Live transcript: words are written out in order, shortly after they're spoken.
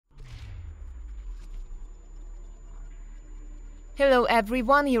Hello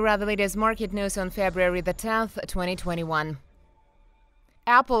everyone, here are the latest market news on February the 10th, 2021.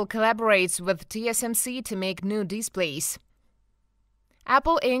 Apple collaborates with TSMC to make new displays.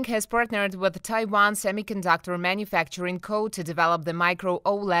 Apple Inc. has partnered with Taiwan Semiconductor Manufacturing Co. to develop the micro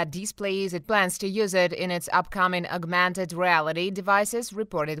OLED displays. It plans to use it in its upcoming augmented reality devices,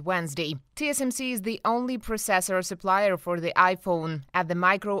 reported Wednesday. TSMC is the only processor supplier for the iPhone, and the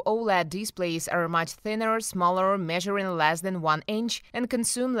micro OLED displays are much thinner, smaller, measuring less than 1 inch, and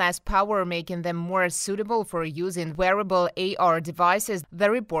consume less power, making them more suitable for use in wearable AR devices, the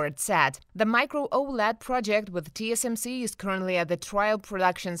report said. The micro OLED project with TSMC is currently at the trial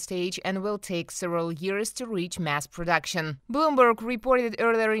production stage and will take several years to reach mass production. Bloomberg reported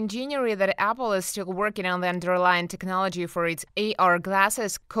earlier in January that Apple is still working on the underlying technology for its AR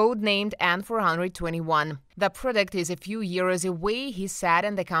glasses, codenamed N421. The product is a few years away, he said,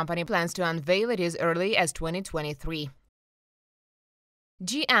 and the company plans to unveil it as early as 2023.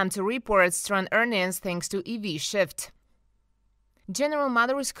 GM to report strong earnings thanks to EV shift. General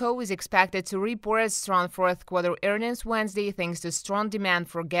Motors Co. is expected to report strong fourth-quarter earnings Wednesday thanks to strong demand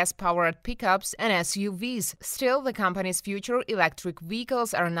for gas-powered pickups and SUVs. Still, the company's future electric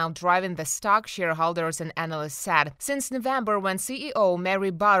vehicles are now driving the stock, shareholders and analysts said. Since November, when CEO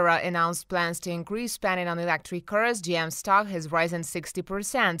Mary Barra announced plans to increase spending on electric cars, GM stock has risen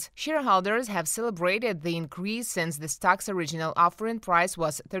 60%. Shareholders have celebrated the increase since the stock's original offering price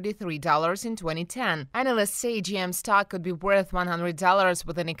was $33 in 2010. Analysts say GM stock could be worth $100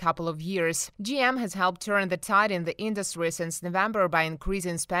 within a couple of years. GM has helped turn the tide in the industry since November by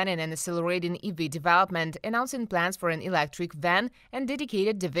increasing spending and accelerating EV development, announcing plans for an electric van and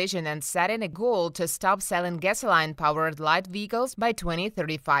dedicated division, and setting a goal to stop selling gasoline-powered light vehicles by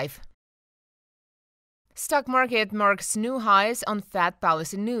 2035. Stock market marks new highs on Fed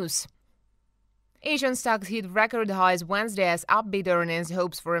policy news. Asian stocks hit record highs Wednesday as upbeat earnings,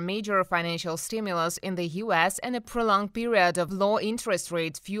 hopes for a major financial stimulus in the U.S. and a prolonged period of low interest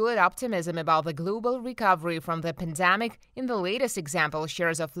rates fueled optimism about the global recovery from the pandemic. In the latest example,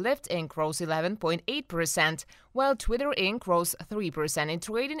 shares of Lyft Inc. rose 11.8%, while Twitter Inc. rose 3% in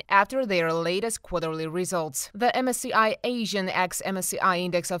trading after their latest quarterly results. The MSCI Asian ex-MSCI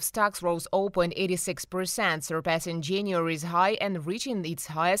index of stocks rose 0.86%, surpassing January's high and reaching its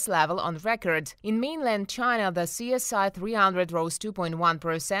highest level on record. In mainland China, the CSI 300 rose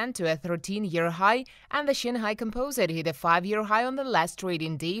 2.1% to a 13-year high, and the Shanghai Composite hit a 5-year high on the last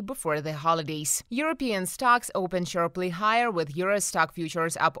trading day before the holidays. European stocks opened sharply higher, with Euro stock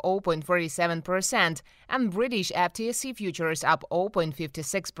futures up 0.47% and British FTSE futures up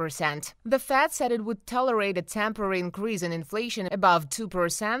 0.56%. The Fed said it would tolerate a temporary increase in inflation above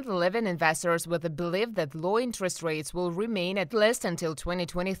 2%, leaving investors with the belief that low interest rates will remain at least until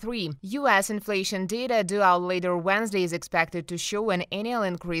 2023. U.S. inflation data due out later Wednesday is expected to show an annual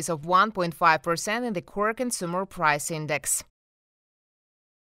increase of 1.5% in the core consumer price index.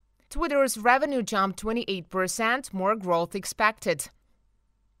 Twitter's revenue jumped 28%, more growth expected.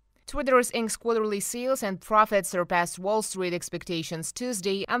 Twitter's Inc.'s quarterly sales and profits surpassed Wall Street expectations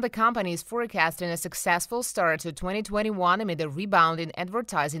Tuesday, and the company is forecasting a successful start to 2021 amid a rebound in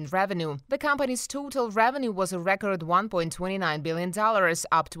advertising revenue. The company's total revenue was a record $1.29 billion,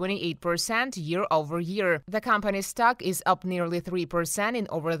 up 28% year-over-year. The company's stock is up nearly 3% in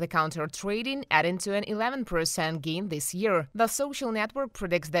over-the-counter trading, adding to an 11% gain this year. The social network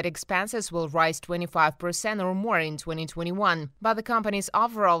predicts that expenses will rise 25% or more in 2021, but the company's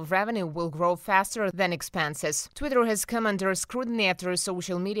overall revenue will grow faster than expenses. Twitter has come under scrutiny after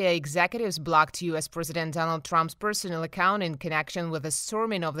social media executives blocked U.S. President Donald Trump's personal account in connection with the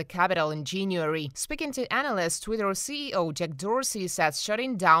storming of the Capitol in January. Speaking to analysts, Twitter CEO Jack Dorsey said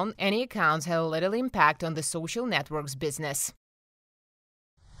shutting down any accounts had little impact on the social network's business.